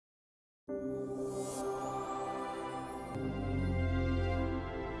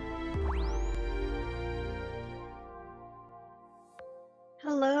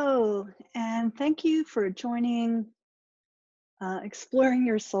Thank you for joining Exploring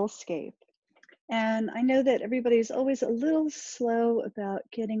Your Soulscape. And I know that everybody's always a little slow about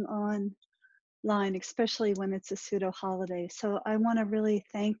getting online, especially when it's a pseudo holiday. So I want to really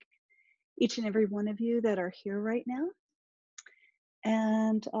thank each and every one of you that are here right now.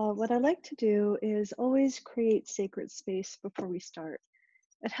 And what I like to do is always create sacred space before we start.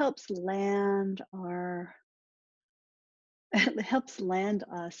 It helps land our, it helps land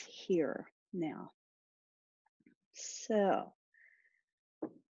us here now. So,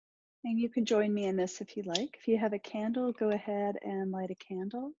 and you can join me in this if you like. If you have a candle, go ahead and light a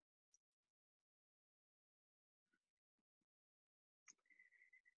candle.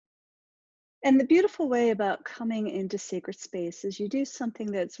 And the beautiful way about coming into sacred space is you do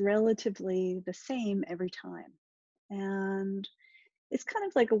something that's relatively the same every time. And it's kind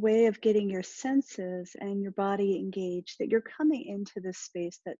of like a way of getting your senses and your body engaged that you're coming into this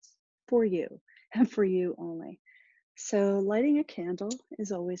space that's for you and for you only. So lighting a candle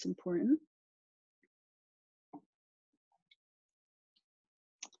is always important.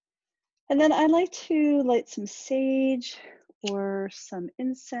 And then I like to light some sage or some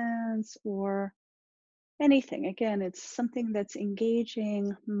incense or anything. Again, it's something that's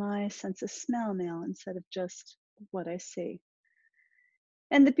engaging my sense of smell now instead of just what I see.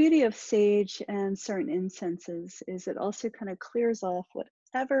 And the beauty of sage and certain incenses is it also kind of clears off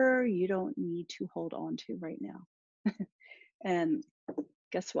whatever you don't need to hold on to right now. And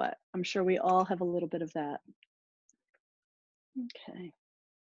guess what? I'm sure we all have a little bit of that. Okay.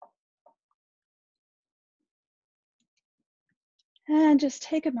 And just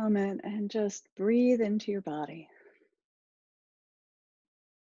take a moment and just breathe into your body.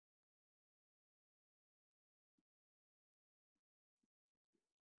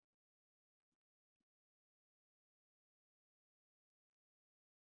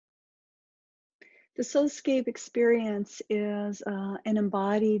 The Soulscape experience is an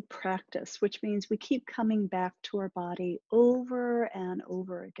embodied practice, which means we keep coming back to our body over and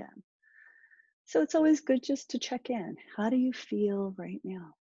over again. So it's always good just to check in. How do you feel right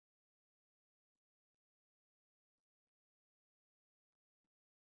now?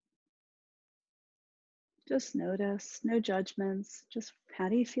 Just notice, no judgments, just how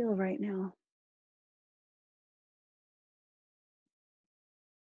do you feel right now?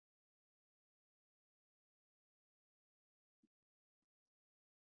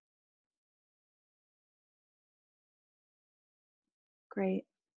 Great.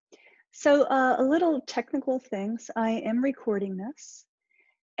 So a little technical things. I am recording this.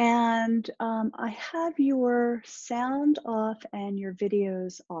 And I have your sound off and your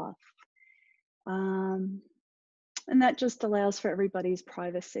videos off. Um, and that just allows for everybody's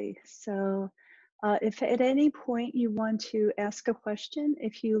privacy. So if at any point you want to ask a question,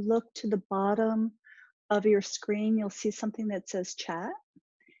 if you look to the bottom of your screen, you'll see something that says chat,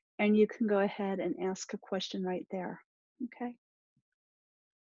 and you can go ahead and ask a question right there. Okay.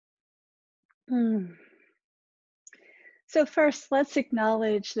 Hmm. So first, let's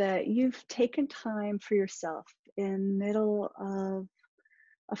acknowledge that you've taken time for yourself in middle of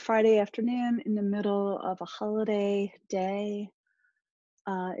a Friday afternoon, in the middle of a holiday day,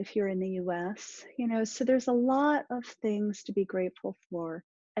 if you're in the US, so there's a lot of things to be grateful for.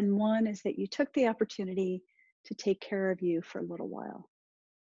 And one is that you took the opportunity to take care of you for a little while.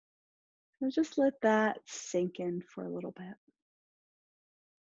 So just let that sink in for a little bit.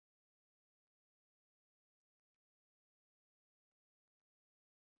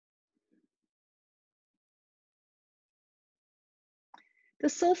 The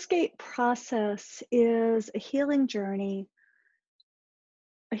Soulscape process is a healing journey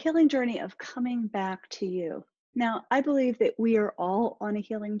of coming back to you. Now, I believe that we are all on a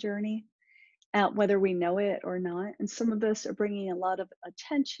healing journey, whether we know it or not. And some of us are bringing a lot of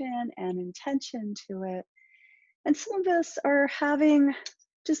attention and intention to it. And some of us are having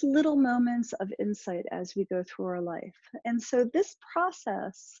just little moments of insight as we go through our life. And so this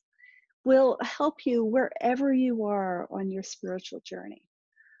process will help you wherever you are on your spiritual journey.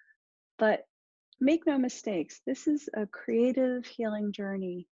 But make no mistakes, this is a creative healing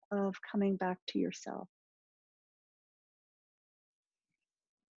journey of coming back to yourself.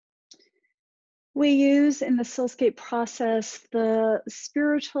 We use in the Soulscape process the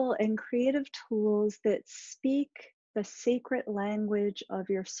spiritual and creative tools that speak the sacred language of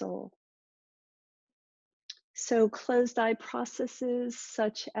your soul. So, closed eye processes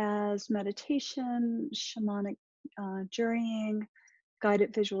such as meditation, shamanic journeying,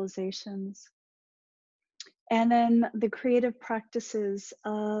 guided visualizations, and then the creative practices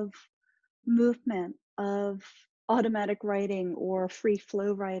of movement, of automatic writing or free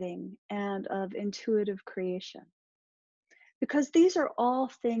flow writing, and of intuitive creation. Because these are all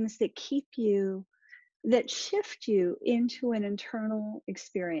things that keep you, that shift you into an internal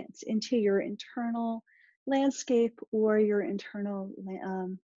experience, into your internal landscape or your internal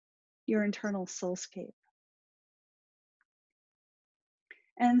soulscape.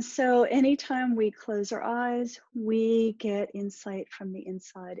 And so anytime we close our eyes, we get insight from the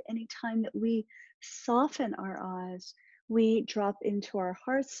inside. Anytime that we soften our eyes, we drop into our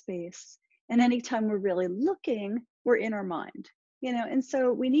heart space. And anytime we're really looking, we're in our mind. And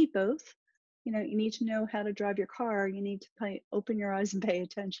so we need both. You need to know how to drive your car. You need to open your eyes and pay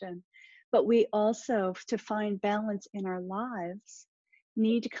attention. But we also, to find balance in our lives,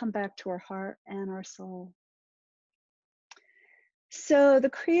 need to come back to our heart and our soul. So, the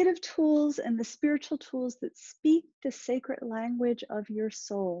creative tools and the spiritual tools that speak the sacred language of your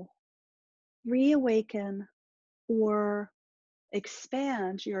soul reawaken or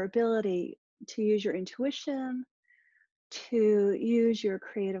expand your ability to use your intuition, to use your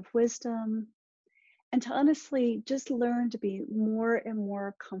creative wisdom, and to honestly just learn to be more and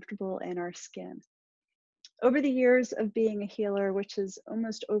more comfortable in our skin. Over the years of being a healer, which is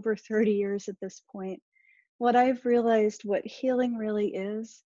almost over 30 years at this point, what I've realized what healing really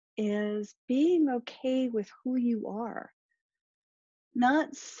is being okay with who you are,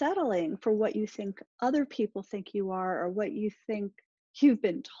 not settling for what you think other people think you are or what you think you've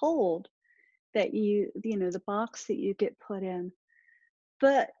been told that the box that you get put in,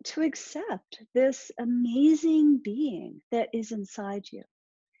 but to accept this amazing being that is inside you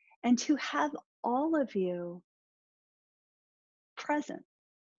and to have all of you present.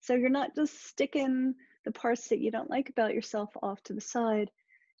 So you're not just sticking the parts that you don't like about yourself off to the side.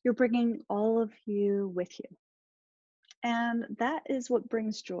 You're bringing all of you with you. And that is what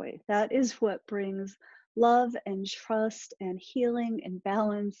brings joy. That is what brings love and trust and healing and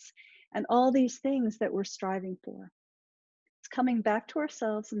balance and all these things that we're striving for. It's coming back to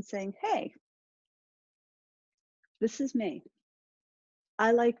ourselves and saying, hey, this is me.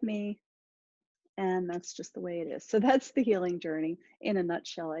 I like me. And that's just the way it is. So that's the healing journey in a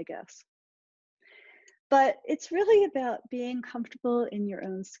nutshell, I guess. But it's really about being comfortable in your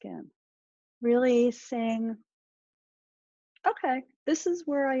own skin, really saying, okay, this is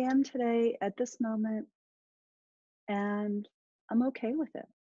where I am today at this moment, and I'm okay with it.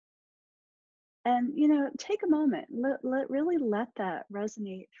 And, take a moment, really let that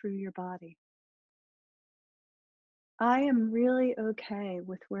resonate through your body. I am really okay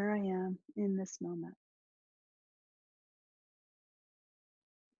with where I am in this moment.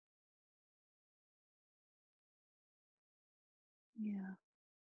 Yeah.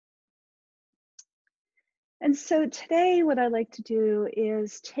 And so today, what I like to do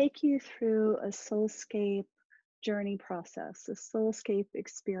is take you through a soulscape journey process, a soulscape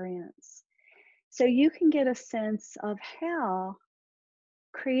experience. So you can get a sense of how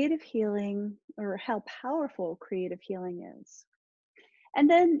creative healing or how powerful creative healing is. And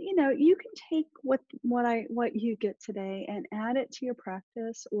then, you can take what you get today and add it to your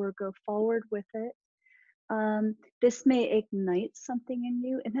practice or go forward with it. This may ignite something in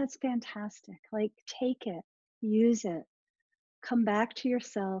you, and that's fantastic. Like, take it, use it, come back to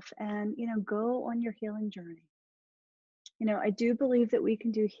yourself, and go on your healing journey. I do believe that we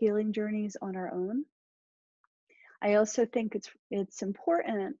can do healing journeys on our own. I also think it's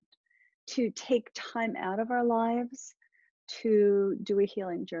important to take time out of our lives to do a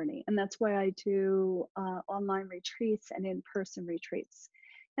healing journey. And that's why I do online retreats and in-person retreats.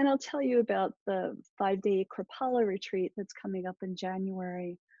 And I'll tell you about the 5-day Kripalu retreat that's coming up in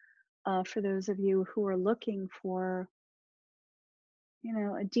January for those of you who are looking for,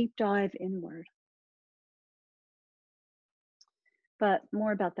 a deep dive inward. But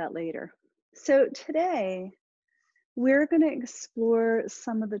more about that later. So today, we're going to explore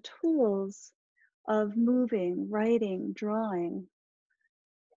some of the tools of moving, writing, drawing,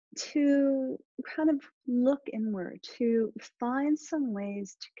 to kind of look inward, to find some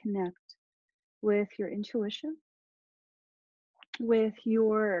ways to connect with your intuition, with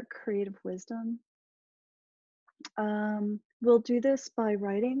your creative wisdom. We'll do this by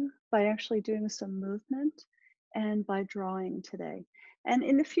writing, by actually doing some movement, and by drawing today. And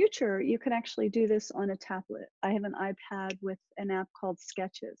in the future, you can actually do this on a tablet. I have an iPad with an app called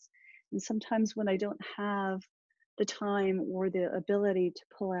Sketches. And sometimes when I don't have the time or the ability to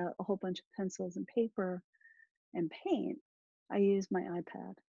pull out a whole bunch of pencils and paper and paint, I use my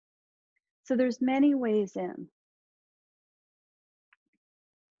iPad. So there's many ways in.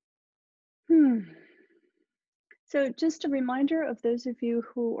 So just a reminder of those of you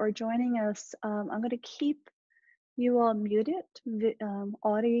who are joining us, I'm going to keep You will mute it,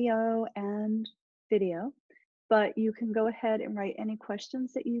 audio and video, but you can go ahead and write any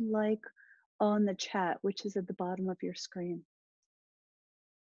questions that you like on the chat, which is at the bottom of your screen.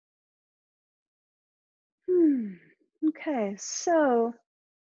 Okay, so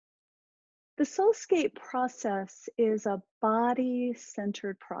the Soulscape process is a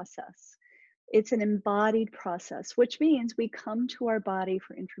body-centered process. It's an embodied process, which means we come to our body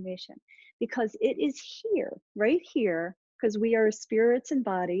for information because it is here, right here, because we are spirits and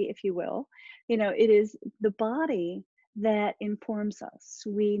body, if you will. You know, it is the body that informs us.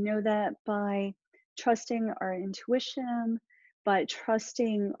 We know that by trusting our intuition, by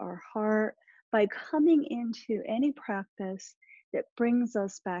trusting our heart, by coming into any practice that brings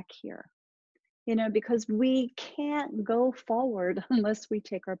us back here. You know, because we can't go forward unless we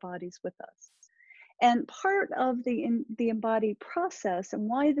take our bodies with us. And part of the embodied process and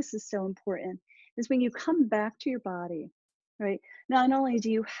why this is so important is when you come back to your body, right? Not only do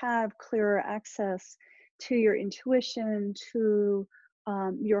you have clearer access to your intuition, to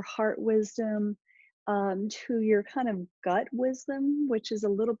your heart wisdom, to your kind of gut wisdom, which is a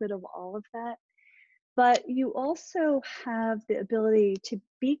little bit of all of that, but you also have the ability to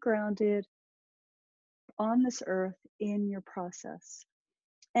be grounded on this earth in your process.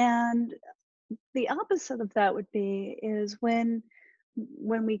 And the opposite of that would be is when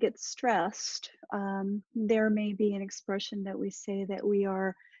we get stressed, there may be an expression that we say that we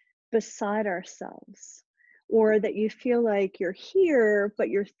are beside ourselves, or that you feel like you're here but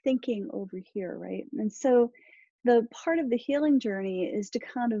you're thinking over here, right? And so the part of the healing journey is to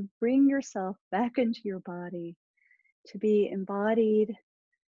kind of bring yourself back into your body, to be embodied,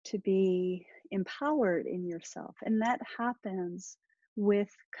 to be empowered in yourself. And that happens with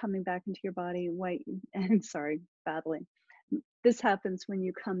coming back into your body, and sorry, babbling. This happens when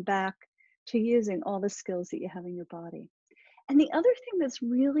you come back to using all the skills that you have in your body. And the other thing that's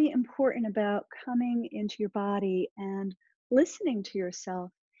really important about coming into your body and listening to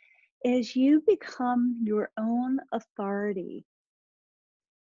yourself is you become your own authority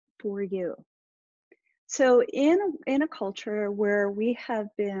for you. So in a culture where we have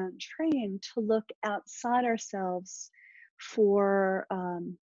been trained to look outside ourselves for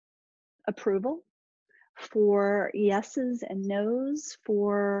approval, for yeses and nos,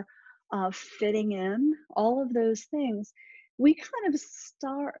 for fitting in, all of those things, we kind of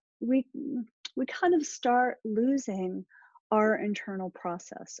start losing our internal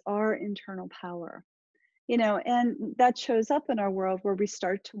process, our internal power. You know, and that shows up in our world where we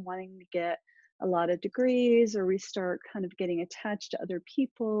start to wanting to get a lot of degrees, or we start kind of getting attached to other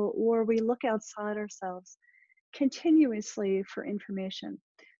people, or we look outside ourselves continuously for information.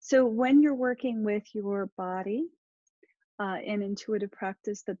 So when you're working with your body, an intuitive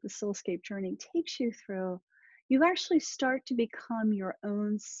practice that the Soulscape journey takes you through, you actually start to become your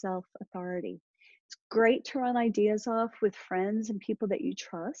own self authority. It's great to run ideas off with friends and people that you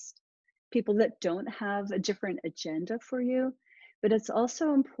trust, people that don't have a different agenda for you. But it's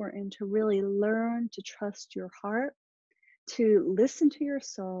also important to really learn to trust your heart, to listen to your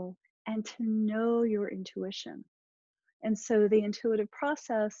soul, and to know your intuition. And so the intuitive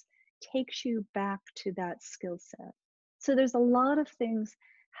process takes you back to that skill set. So there's a lot of things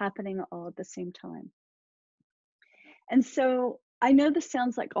happening all at the same time. And so I know this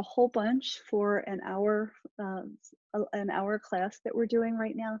sounds like a whole bunch for an hour class that we're doing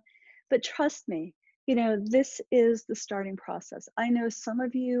right now, but trust me, you know, this is the starting process. I know some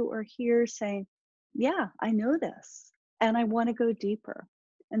of you are here saying, yeah, I know this, and I want to go deeper.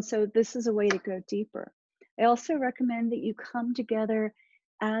 And so this is a way to go deeper. I also recommend that you come together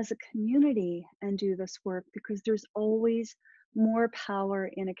as a community and do this work, because there's always more power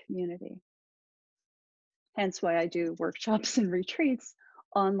in a community. Hence why I do workshops and retreats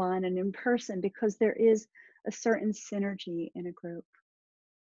online and in person, because there is a certain synergy in a group.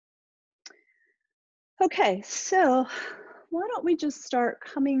 Okay, so why don't we just start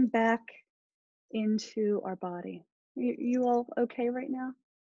coming back into our body? You all okay right now?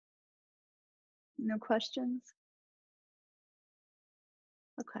 No questions?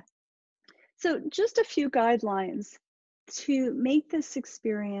 Okay. So just a few guidelines to make this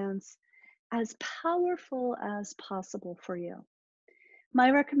experience as powerful as possible for you. My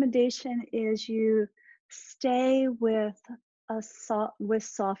recommendation is you stay with with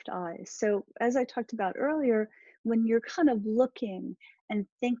soft eyes. So as I talked about earlier, when you're kind of looking and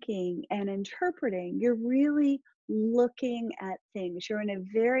thinking and interpreting, you're really looking at things. You're in a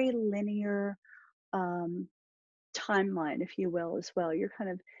very linear um, timeline, if you will, as well. You're kind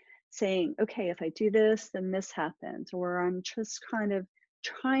of saying, okay, if I do this, then this happens, or I'm just kind of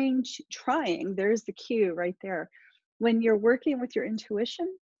trying, there's the cue right there. When you're working with your intuition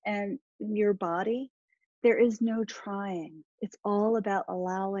and your body, there is no trying. It's all about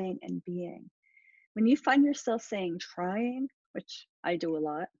allowing and being. When you find yourself saying trying, which I do a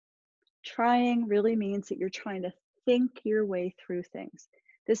lot, trying really means that you're trying to think your way through things.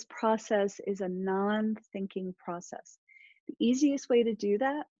 This process is a non thinking process. The easiest way to do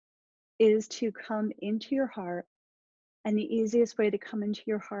that is to come into your heart. And the easiest way to come into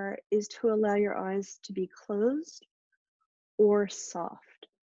your heart is to allow your eyes to be closed or soft.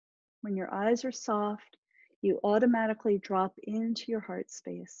 When your eyes are soft, you automatically drop into your heart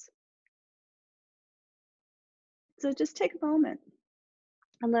space. So just take a moment.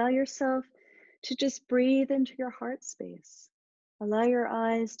 Allow yourself to just breathe into your heart space. Allow your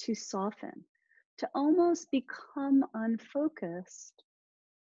eyes to soften, to almost become unfocused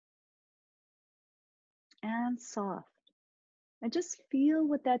and soft. And just feel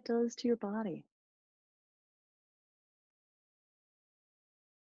what that does to your body.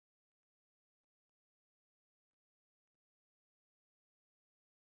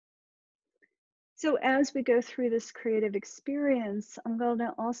 So, as we go through this creative experience, I'm going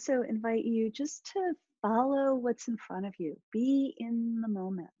to also invite you just to follow what's in front of you. Be in the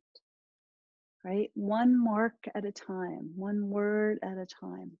moment, right? One mark at a time, one word at a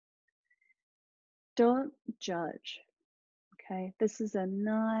time. Don't judge, okay? This is a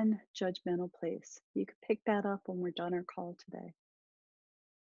non judgmental place. You can pick that up when we're done our call today.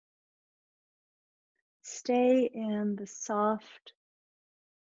 Stay in the soft,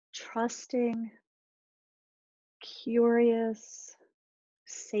 trusting, curious,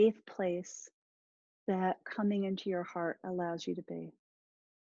 safe place that coming into your heart allows you to be.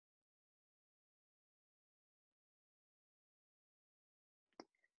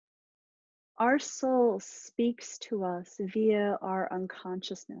 Our soul speaks to us via our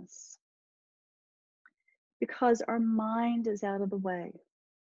unconsciousness because our mind is out of the way.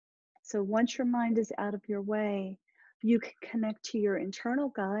 So once your mind is out of your way, you can connect to your internal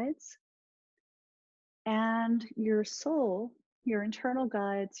guides and your soul, your internal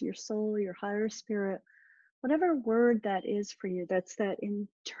guides, your soul, your higher spirit, whatever word that is for you, that's that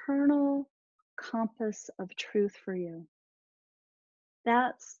internal compass of truth for you.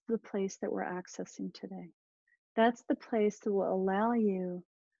 That's the place that we're accessing today. That's the place that will allow you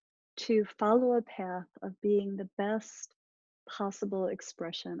to follow a path of being the best possible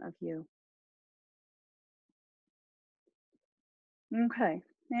expression of you. Okay,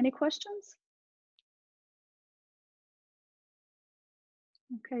 any questions?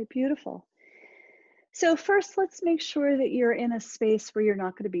 Okay, beautiful. So, first, let's make sure that you're in a space where you're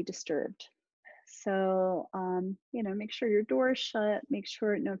not going to be disturbed. So, make sure your door is shut, make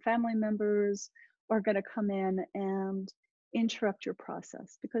sure no family members are going to come in and interrupt your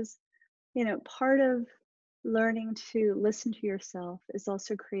process because, part of learning to listen to yourself is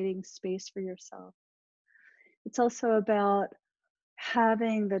also creating space for yourself. It's also about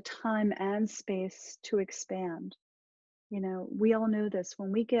having the time and space to expand. We all know this.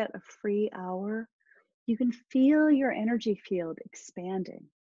 When we get a free hour, you can feel your energy field expanding.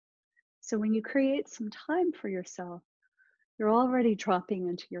 So when you create some time for yourself, you're already dropping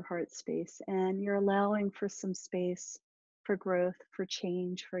into your heart space and you're allowing for some space for growth, for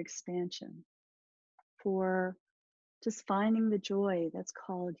change, for expansion, for just finding the joy that's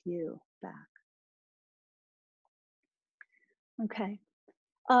called you back. Okay.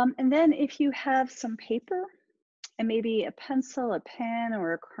 And then if you have some paper and maybe a pencil, a pen,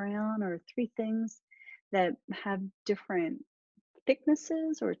 or a crayon, or three things that have different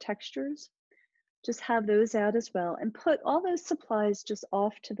thicknesses or textures, just have those out as well and put all those supplies just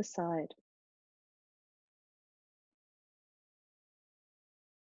off to the side.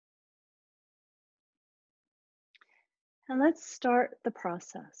 And let's start the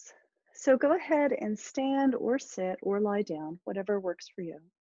process. So go ahead and stand or sit or lie down, whatever works for you.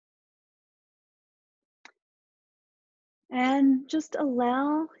 And just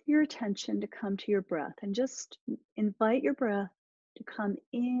allow your attention to come to your breath and just invite your breath to come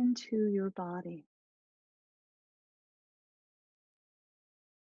into your body.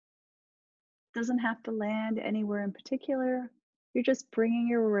 Doesn't have to land anywhere in particular. You're just bringing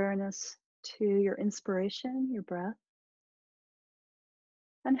your awareness to your inspiration, your breath,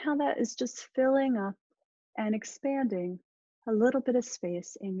 and how that is just filling up and expanding a little bit of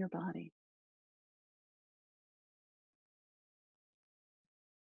space in your body.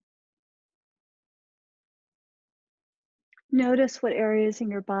 Notice what areas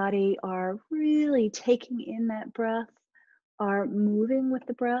in your body are really taking in that breath, are moving with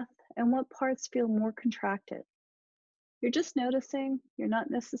the breath, and what parts feel more contracted. You're just noticing. You're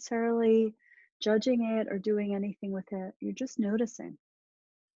not necessarily judging it or doing anything with it. You're just noticing.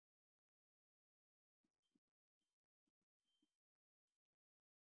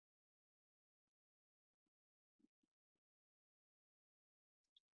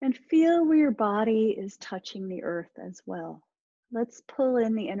 And feel where your body is touching the earth as well. Let's pull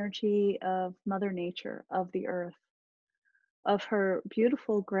in the energy of Mother Nature, of the earth, of her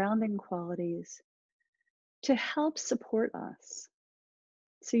beautiful grounding qualities to help support us.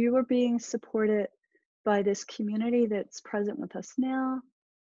 So you are being supported by this community that's present with us now,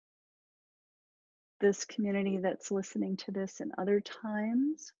 this community that's listening to this in other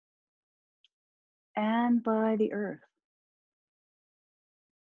times, and by the earth.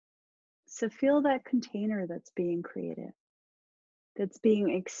 So feel that container that's being created, that's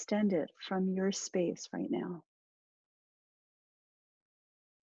being extended from your space right now.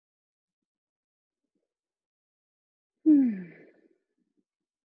 Hmm.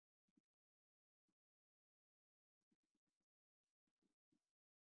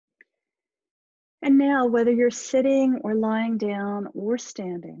 And now, whether you're sitting or lying down or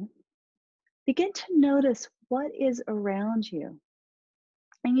standing, begin to notice what is around you.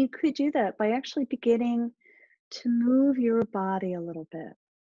 And you could do that by actually beginning to move your body a little bit,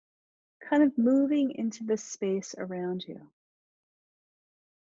 kind of moving into the space around you.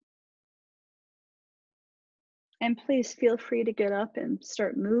 And please feel free to get up and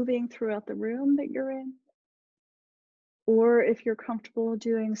start moving throughout the room that you're in. Or if you're comfortable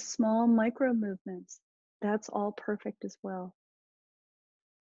doing small micro movements, that's all perfect as well.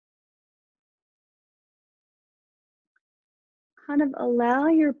 Kind of allow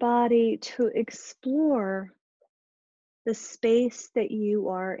your body to explore the space that you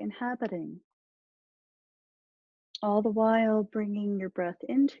are inhabiting, all the while bringing your breath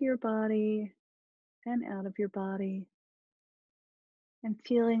into your body and out of your body and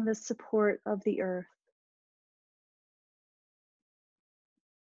feeling the support of the earth.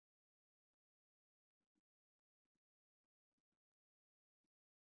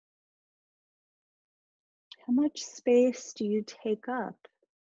 How much space do you take up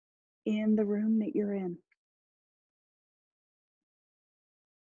in the room that you're in?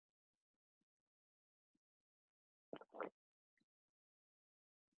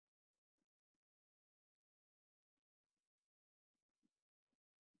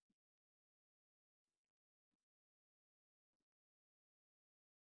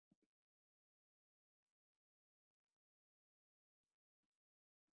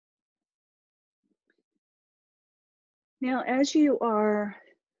 Now, as you are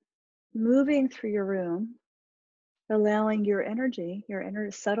moving through your room, allowing your energy, your inner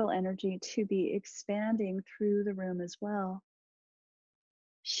subtle energy, to be expanding through the room as well,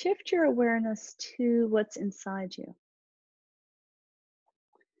 shift your awareness to what's inside you,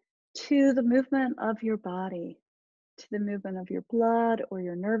 to the movement of your body, to the movement of your blood or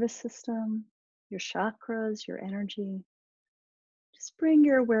your nervous system, your chakras, your energy. Just bring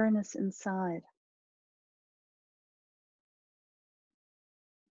your awareness inside.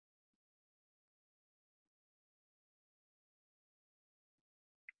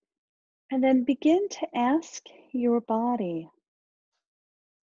 And then begin to ask your body,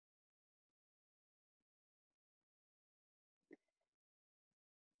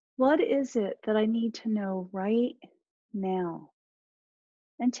 what is it that I need to know right now?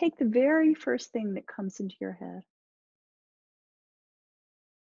 And take the very first thing that comes into your head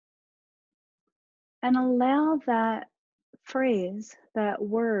and allow that phrase, that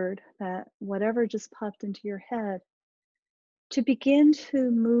word, that whatever just popped into your head to begin to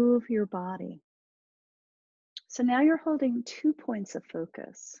move your body. So now you're holding 2 points of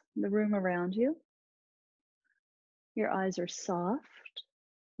focus: the room around you, your eyes are soft,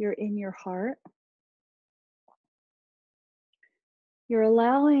 you're in your heart. You're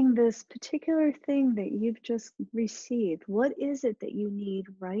allowing this particular thing that you've just received. What is it that you need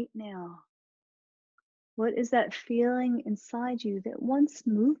right now? What is that feeling inside you that wants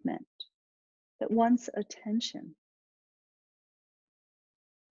movement, that wants attention?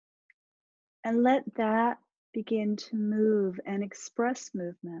 And let that begin to move and express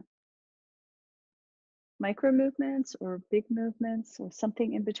movement. Micro movements or big movements or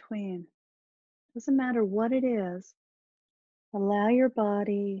something in between. Doesn't matter what it is. Allow your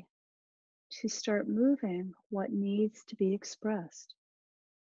body to start moving what needs to be expressed.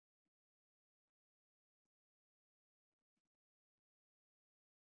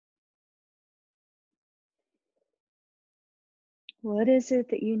 What is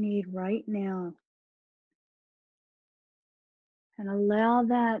it that you need right now? And allow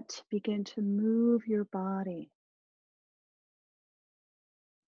that to begin to move your body.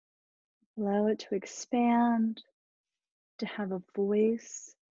 Allow it to expand, to have a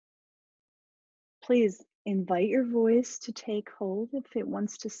voice. Please invite your voice to take hold if it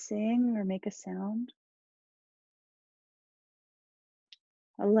wants to sing or make a sound.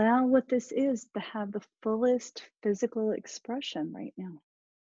 Allow what this is to have the fullest physical expression right now.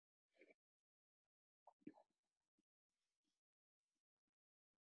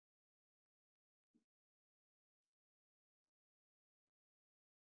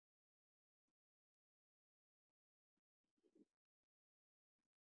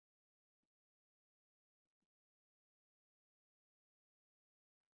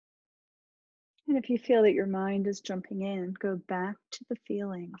 And if you feel that your mind is jumping in, go back to the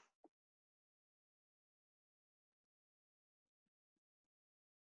feeling.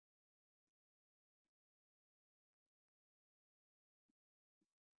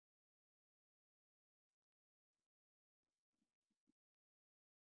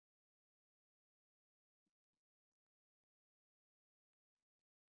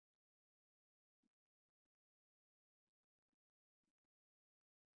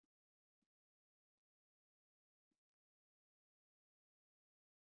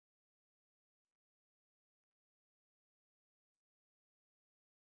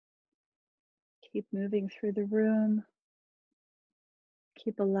 Keep moving through the room.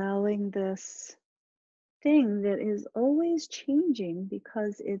 Keep allowing this thing that is always changing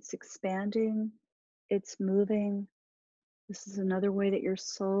because it's expanding, it's moving. This is another way that your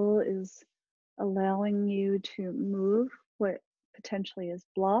soul is allowing you to move what potentially is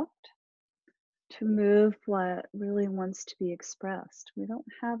blocked, to move what really wants to be expressed. We don't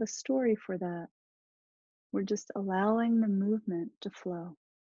have a story for that. We're just allowing the movement to flow.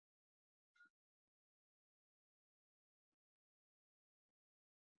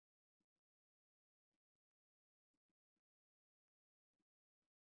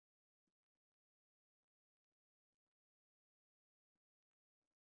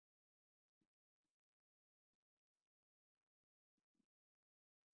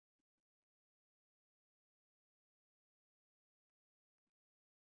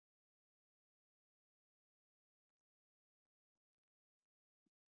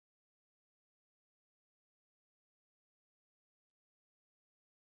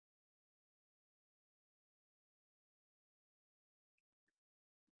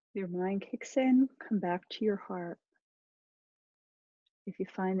 Your mind kicks in, come back to your heart. If you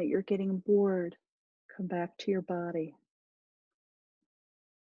find that you're getting bored, come back to your body.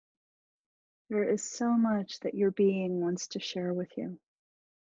 There is so much that your being wants to share with you.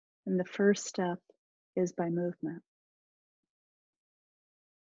 And the first step is by movement.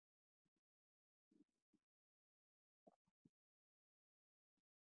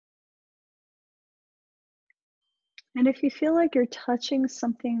 And if you feel like you're touching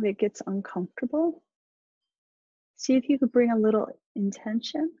something that gets uncomfortable, see if you could bring a little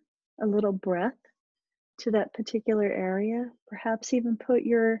intention, a little breath to that particular area. Perhaps even put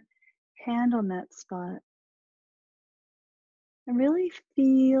your hand on that spot and really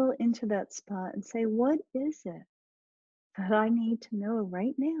feel into that spot and say, what is it that I need to know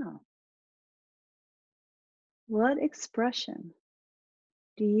right now? What expression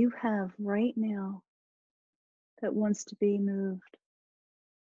do you have right now that wants to be moved,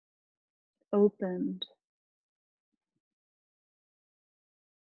 opened,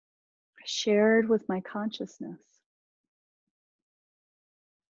 shared with my consciousness?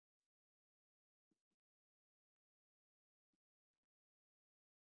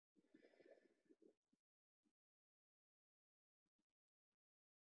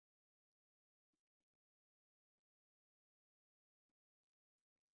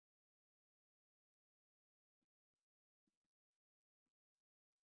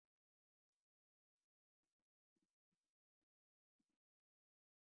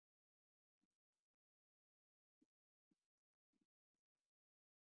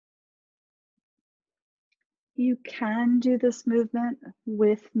 You can do this movement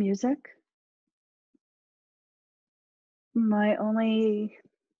with music. My only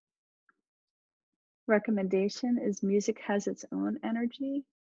recommendation is music has its own energy,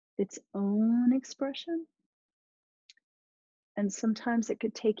 its own expression, and sometimes it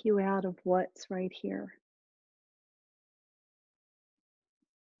could take you out of what's right here.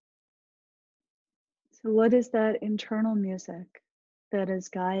 So, what is that internal music that is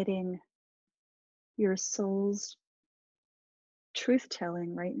guiding your soul's truth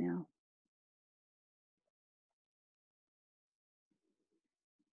telling right now?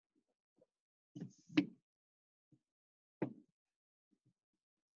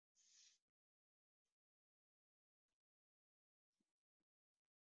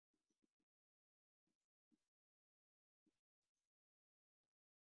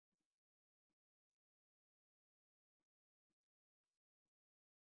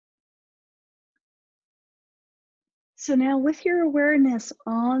 So now, with your awareness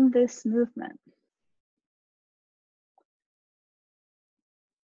on this movement,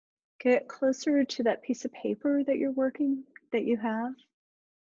 get closer to that piece of paper that you're working, that you have,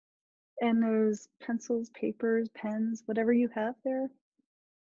 and those pencils, papers, pens, whatever you have there.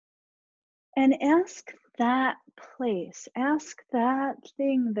 And ask that place, ask that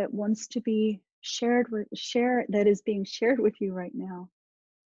thing that wants to be that is being shared with you right now.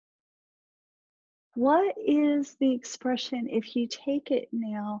 What is the expression if you take it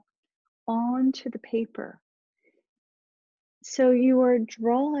now onto the paper? So you are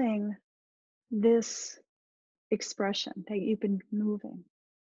drawing this expression that you've been moving.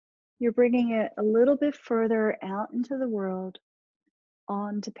 You're bringing it a little bit further out into the world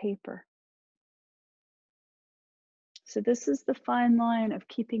onto paper. So this is the fine line of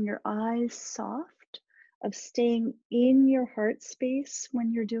keeping your eyes soft, of staying in your heart space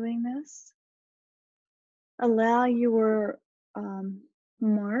when you're doing this. Allow your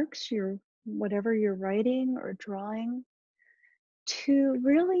marks, your whatever you're writing or drawing, to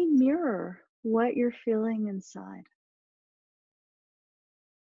really mirror what you're feeling inside.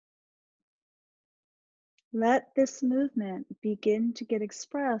 Let this movement begin to get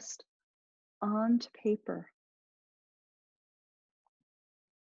expressed onto paper.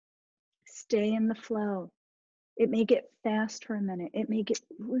 Stay in the flow. It may get fast for a minute. It may get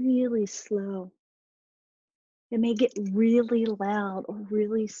really slow. It may get really loud or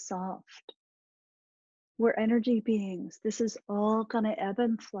really soft. We're energy beings. This is all going to ebb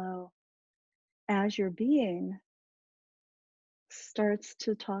and flow as your being starts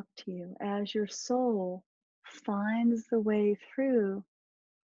to talk to you, as your soul finds the way through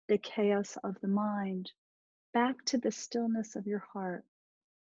the chaos of the mind back to the stillness of your heart,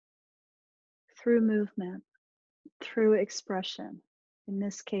 through movement, through expression, in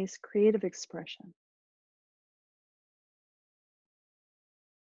this case, creative expression.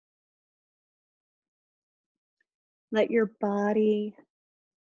 Let your body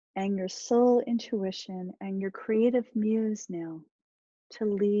and your soul intuition and your creative muse now to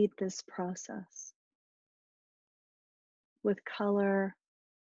lead this process with color,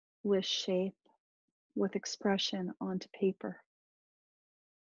 with shape, with expression onto paper.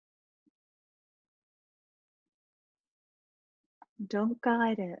 Don't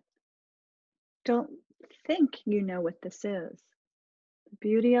guide it. Don't think you know what this is. The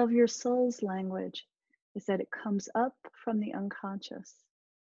beauty of your soul's language is that it comes up from the unconscious.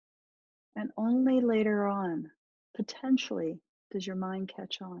 And only later on, potentially, does your mind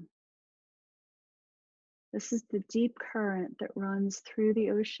catch on. This is the deep current that runs through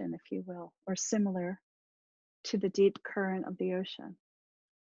the ocean, if you will, or similar to the deep current of the ocean.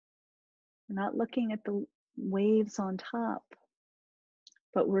 We're not looking at the waves on top,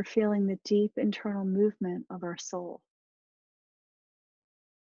 but we're feeling the deep internal movement of our soul.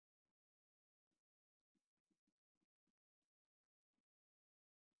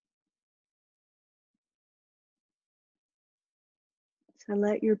 So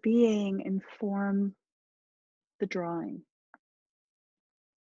let your being inform the drawing.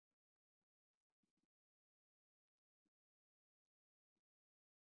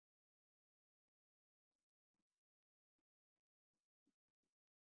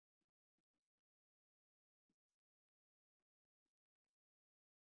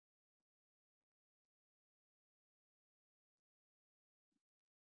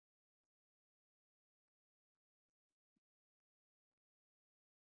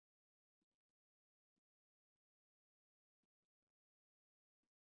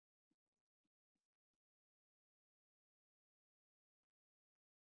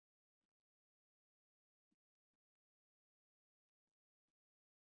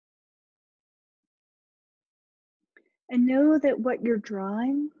 And know that what you're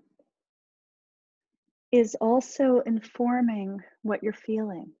drawing is also informing what you're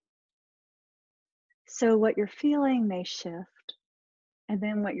feeling. So what you're feeling may shift, and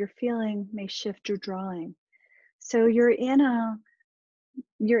then what you're feeling may shift your drawing. So you're in a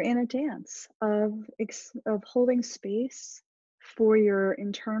dance of holding space for your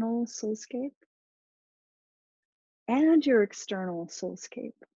internal soulscape and your external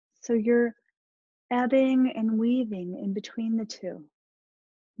soulscape. So you're ebbing and weaving in between the two,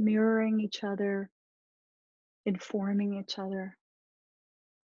 mirroring each other, informing each other.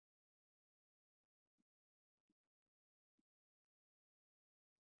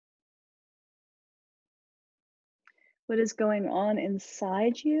 What is going on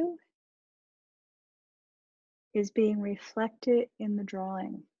inside you is being reflected in the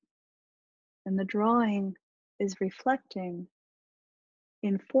drawing. And the drawing is reflecting,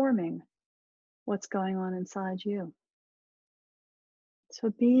 informing what's going on inside you. So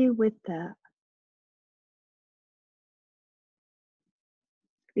be with that.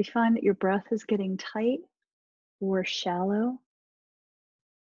 If you find that your breath is getting tight or shallow,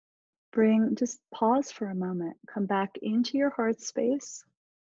 just pause for a moment. Come back into your heart space.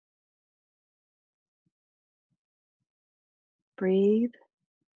 Breathe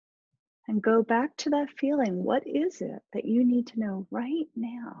and go back to that feeling. What is it that you need to know right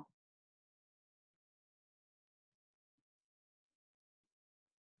now?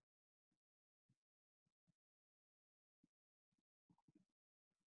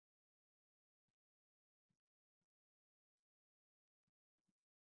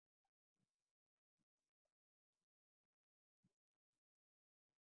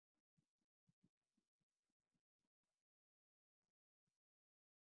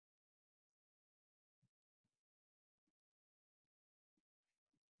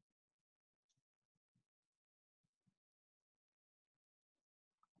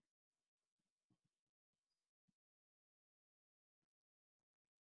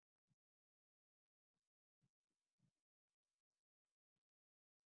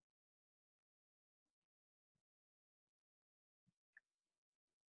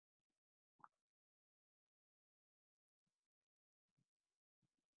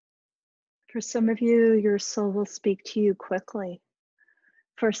 For some of you, your soul will speak to you quickly.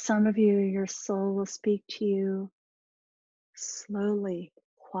 For some of you, your soul will speak to you slowly,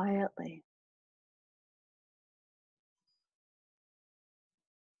 quietly.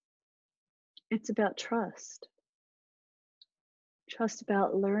 It's about trust. Trust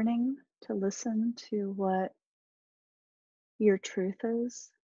about learning to listen to what your truth is.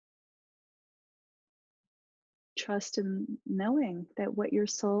 Trust in knowing that what your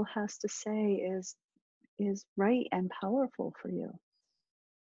soul has to say is right and powerful for you.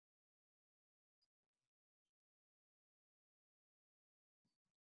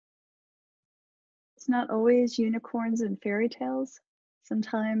 It's not always unicorns and fairy tales.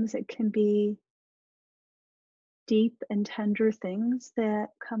 Sometimes it can be deep and tender things that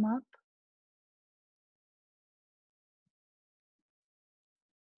come up.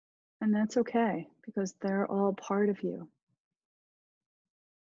 And that's okay because they're all part of you.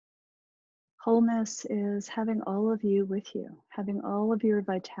 Wholeness is having all of you with you, having all of your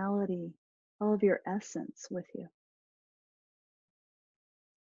vitality, all of your essence with you.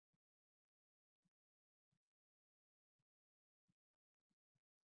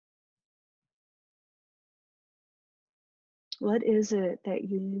 What is it that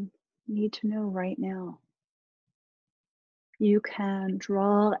you need to know right now? You can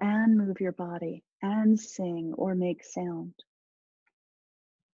draw and move your body and sing or make sound.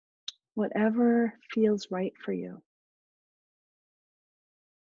 Whatever feels right for you.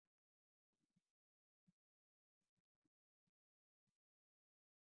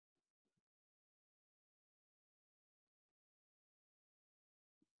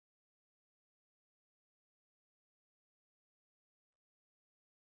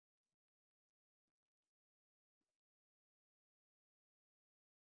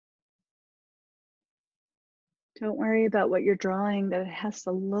 Don't worry about what you're drawing, that it has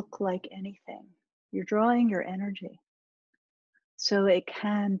to look like anything. You're drawing your energy. So it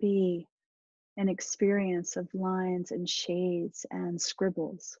can be an experience of lines and shades and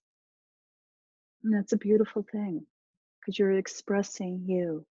scribbles. And that's a beautiful thing because you're expressing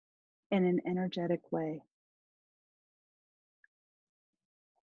you in an energetic way.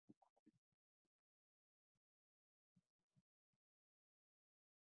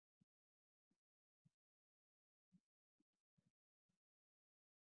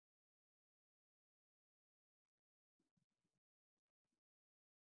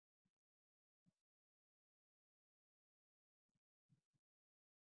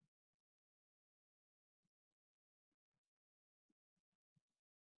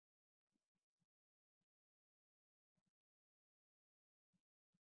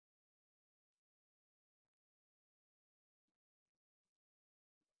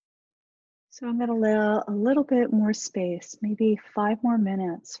 So I'm going to allow a little bit more space, maybe 5 more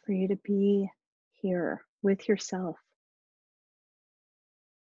minutes for you to be here with yourself,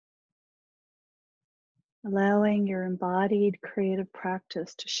 allowing your embodied creative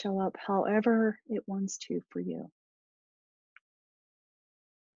practice to show up however it wants to for you.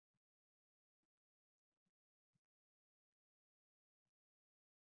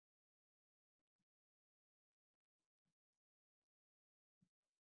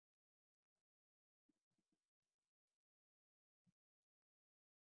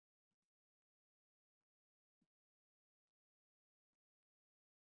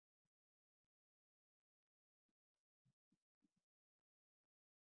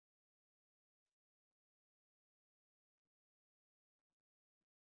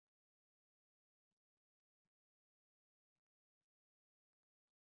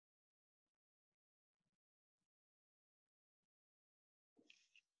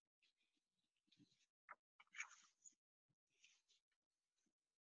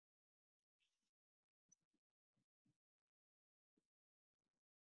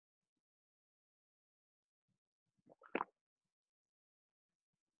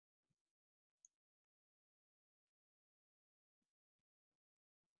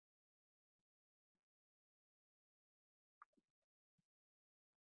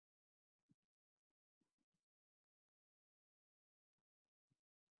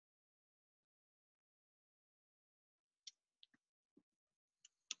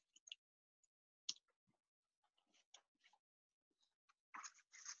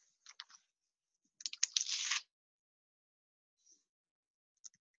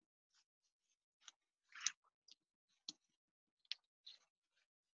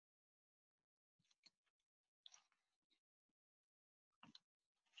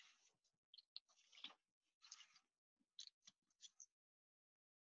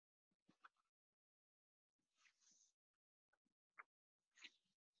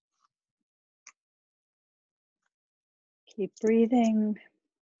 Keep breathing,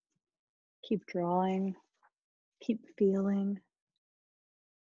 keep drawing, keep feeling.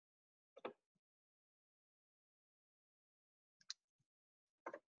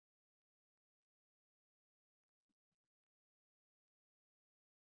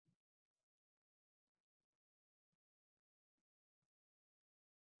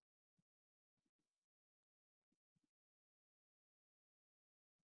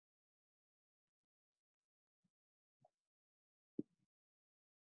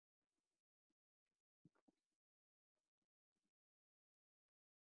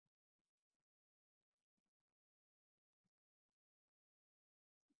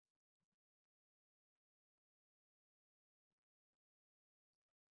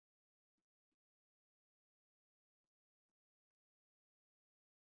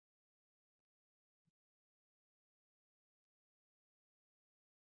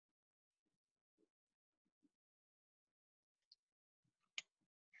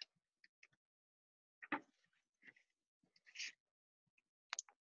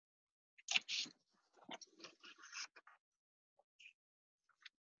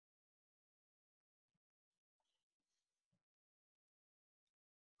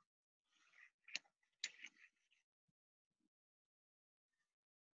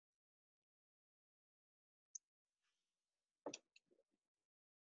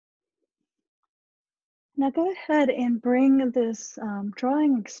 Now go ahead and bring this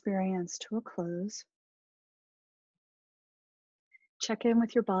drawing experience to a close. Check in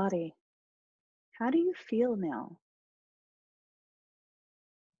with your body. How do you feel now?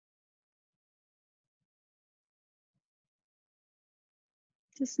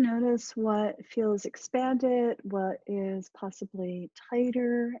 Just notice what feels expanded, what is possibly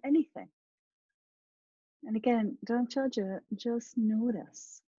tighter, anything. And again, don't judge it, just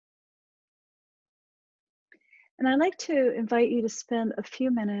notice. And I'd like to invite you to spend a few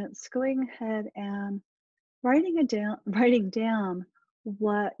minutes going ahead and writing down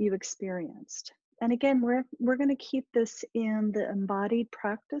what you experienced. And again, we're going to keep this in the embodied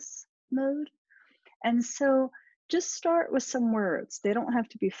practice mode. And so just start with some words. They don't have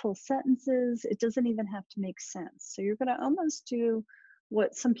to be full sentences. It doesn't even have to make sense. So you're going to almost do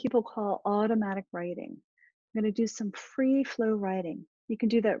what some people call automatic writing. You're going to do some free flow writing. You can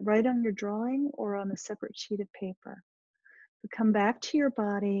do that right on your drawing or on a separate sheet of paper. But come back to your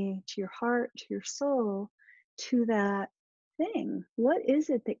body, to your heart, to your soul, to that thing. What is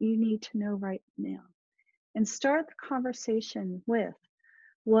it that you need to know right now? And start the conversation with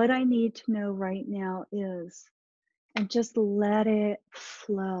what I need to know right now is, and just let it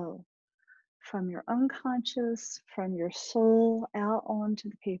flow from your unconscious, from your soul out onto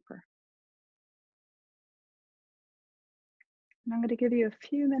the paper. And I'm going to give you a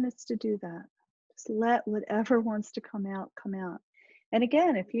few minutes to do that. Just let whatever wants to come out, come out. And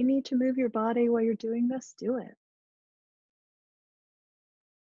again, if you need to move your body while you're doing this, do it.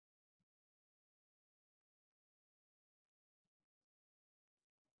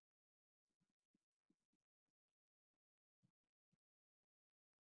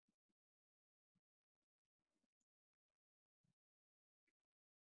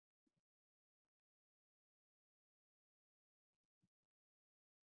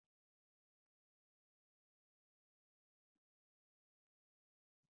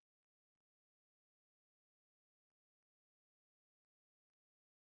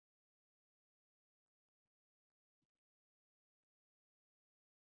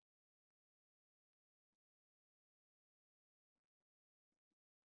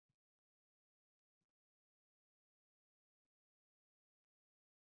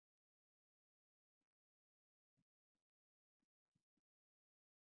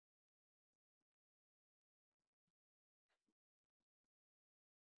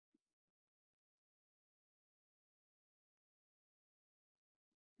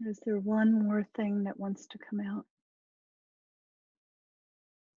 Is there one more thing that wants to come out?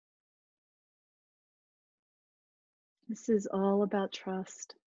 This is all about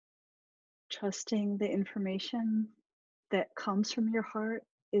trust. Trusting the information that comes from your heart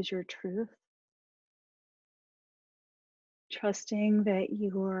is your truth. Trusting that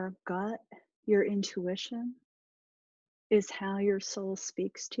your gut, your intuition, is how your soul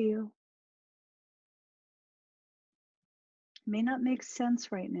speaks to you. It may not make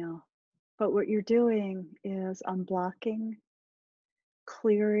sense right now, but what you're doing is unblocking,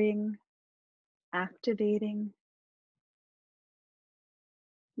 clearing, activating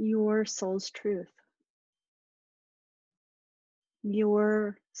your soul's truth,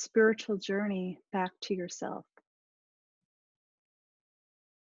 your spiritual journey back to yourself.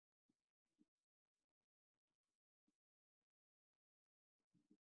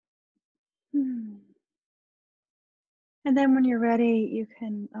 Hmm. And then when you're ready, you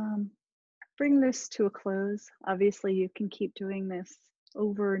can bring this to a close. Obviously, you can keep doing this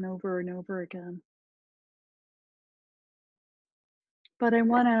over and over and over again. But I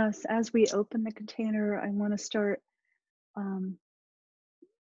want us, as we open the container, I want to start um,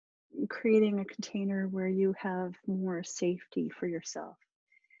 creating a container where you have more safety for yourself.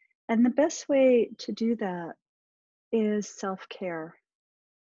 And the best way to do that is self-care.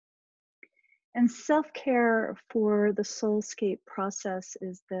 And self-care for the Soulscape process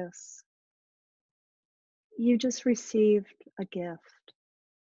is this. You just received a gift.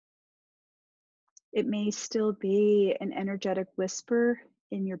 It may still be an energetic whisper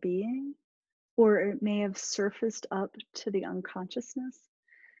in your being, or it may have surfaced up to the unconsciousness.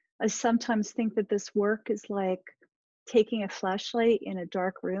 I sometimes think that this work is like taking a flashlight in a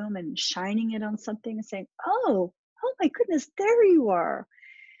dark room and shining it on something and saying, oh my goodness, there you are.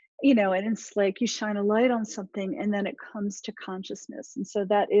 You know, and it's like you shine a light on something and then it comes to consciousness. And so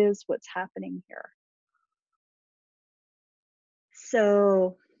that is what's happening here.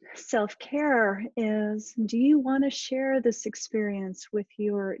 So self-care is, do you want to share this experience with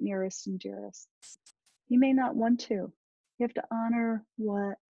your nearest and dearest? You may not want to. You have to honor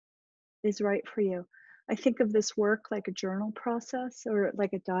what is right for you. I think of this work like a journal process or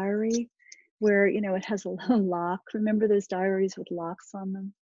like a diary where, you know, it has a little lock. Remember those diaries with locks on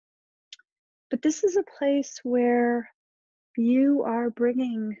them? But this is a place where you are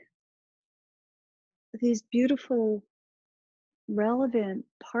bringing these beautiful, relevant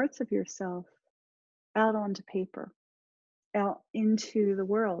parts of yourself out onto paper, out into the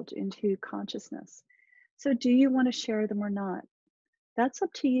world, into consciousness. So, do you want to share them or not? That's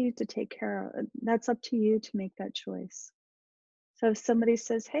up to you to take care of. That's up to you to make that choice. So, if somebody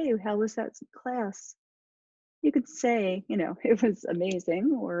says, "Hey, how was that class?" You could say, you know, it was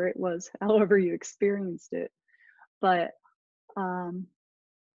amazing, or it was however you experienced it. But um,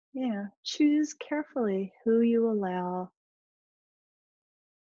 yeah, choose carefully who you allow,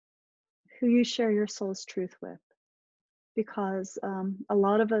 who you share your soul's truth with, because a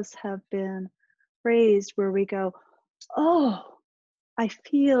lot of us have been raised where we go, oh, I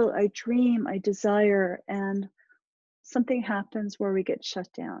feel, I dream, I desire, and something happens where we get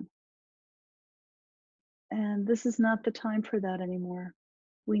shut down. And this is not the time for that anymore.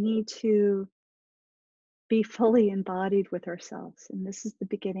 We need to be fully embodied with ourselves. And this is the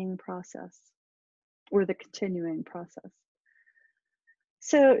beginning process or the continuing process.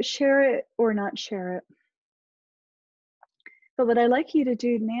 So share it or not share it. But what I'd like you to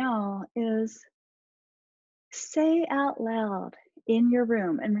do now is say out loud in your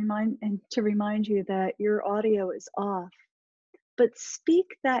room and remind you that your audio is off, but speak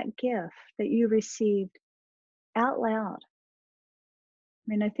that gift that you received out loud. I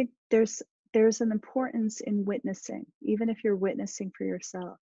mean, I think there's an importance in witnessing, even if you're witnessing for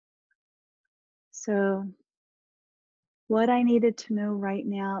yourself. So what I needed to know right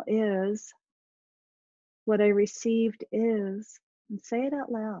now is, what I received is, and say it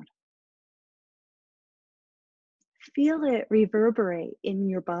out loud. Feel it reverberate in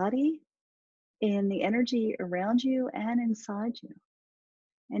your body, in the energy around you and inside you,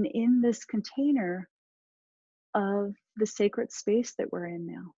 and in this container of the sacred space that we're in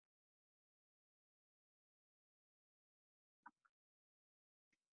now.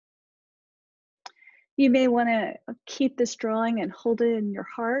 You may want to keep this drawing and hold it in your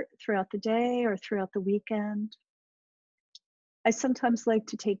heart throughout the day or throughout the weekend. I sometimes like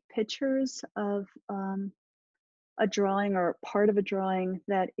to take pictures of a drawing or part of a drawing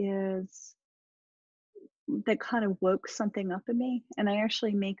that kind of woke something up in me, and I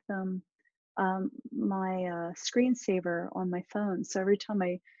actually make them my screensaver on my phone. So every time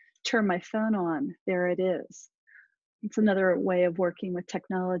I turn my phone on, there it is. It's another way of working with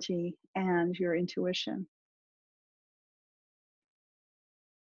technology and your intuition.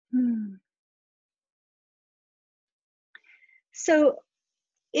 So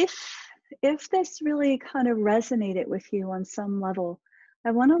if this really kind of resonated with you on some level,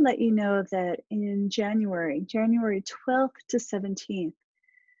 I want to let you know that in January 12th to 17th,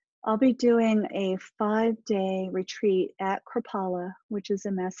 I'll be doing a 5-day retreat at Kripalu, which is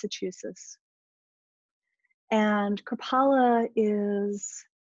in Massachusetts. And Kripalu is...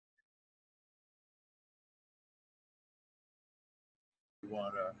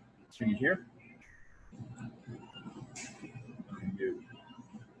 Can you hear?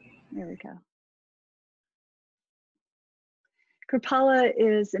 There we go. Kripalu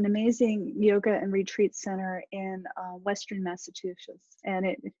is an amazing yoga and retreat center in Western Massachusetts, and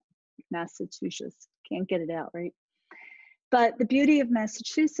Massachusetts, can't get it out, right? But the beauty of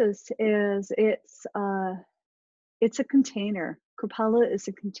Massachusetts is it's a container. Kripalu is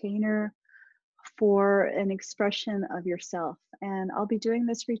a container for an expression of yourself. And I'll be doing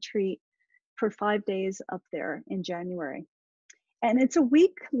this retreat for 5 days up there in January. And it's a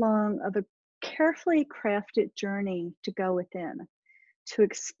week long of a carefully crafted journey to go within, to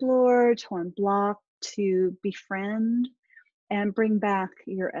explore, to unblock, to befriend, and bring back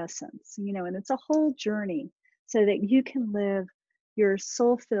your essence, and it's a whole journey so that you can live your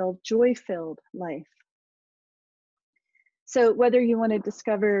soul-filled, joy-filled life. So whether you want to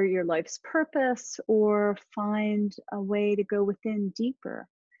discover your life's purpose or find a way to go within deeper,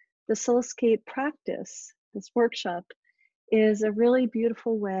 the Soulscape practice, this workshop, is a really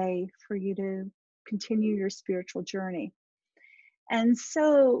beautiful way for you to continue your spiritual journey. And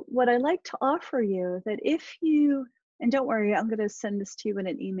so what I like to offer you that if you, and don't worry, I'm going to send this to you in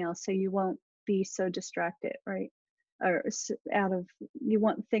an email so you won't be so distracted, right? Or you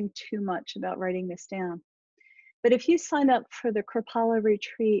won't think too much about writing this down. But if you sign up for the Kripalu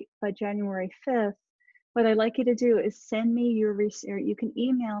retreat by January 5th, what I'd like you to do is send me your receipt, or you can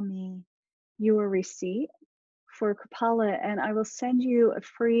email me your receipt for Kripalu, and I will send you a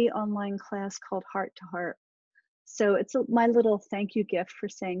free online class called Heart to Heart. So it's my little thank you gift for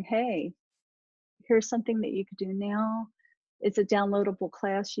saying, hey, here's something that you could do now. It's a downloadable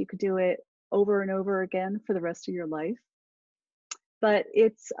class. You could do it over and over again for the rest of your life. But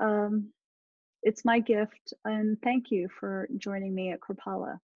it's my gift, and thank you for joining me at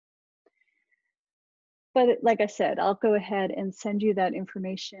Kripalu. But like I said, I'll go ahead and send you that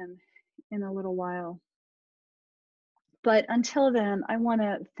information in a little while. But until then, I want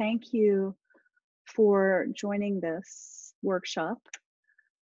to thank you for joining this workshop.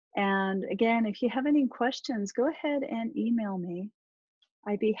 And again, if you have any questions, go ahead and email me.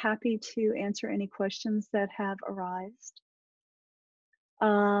 I'd be happy to answer any questions that have arisen.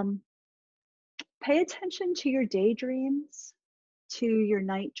 Pay attention to your daydreams, to your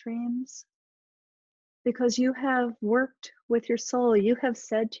night dreams, because you have worked with your soul. You have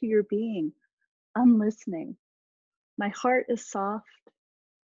said to your being, I'm listening. My heart is soft,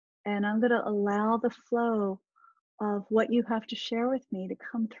 and I'm going to allow the flow of what you have to share with me to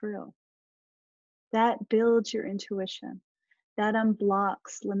come through. That builds your intuition. That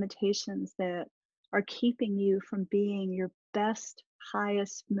unblocks limitations that are keeping you from being your best,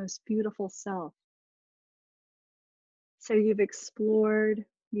 highest, most beautiful self. So you've explored,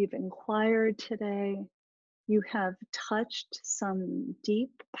 you've inquired today, you have touched some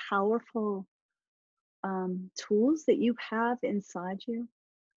deep, powerful tools that you have inside you,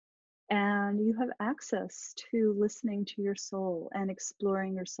 and you have access to listening to your soul and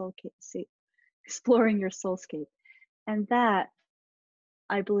exploring your soulscape. And that,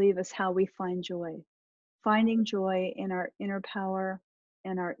 I believe, is how we find joy. Finding joy in our inner power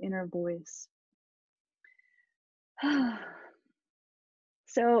and our inner voice.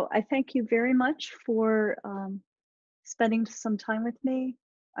 So I thank you very much for spending some time with me.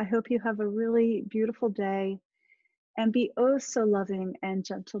 I hope you have a really beautiful day, and be oh so loving and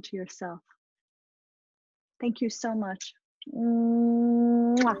gentle to yourself. Thank you so much.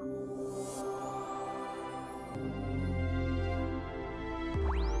 Mwah.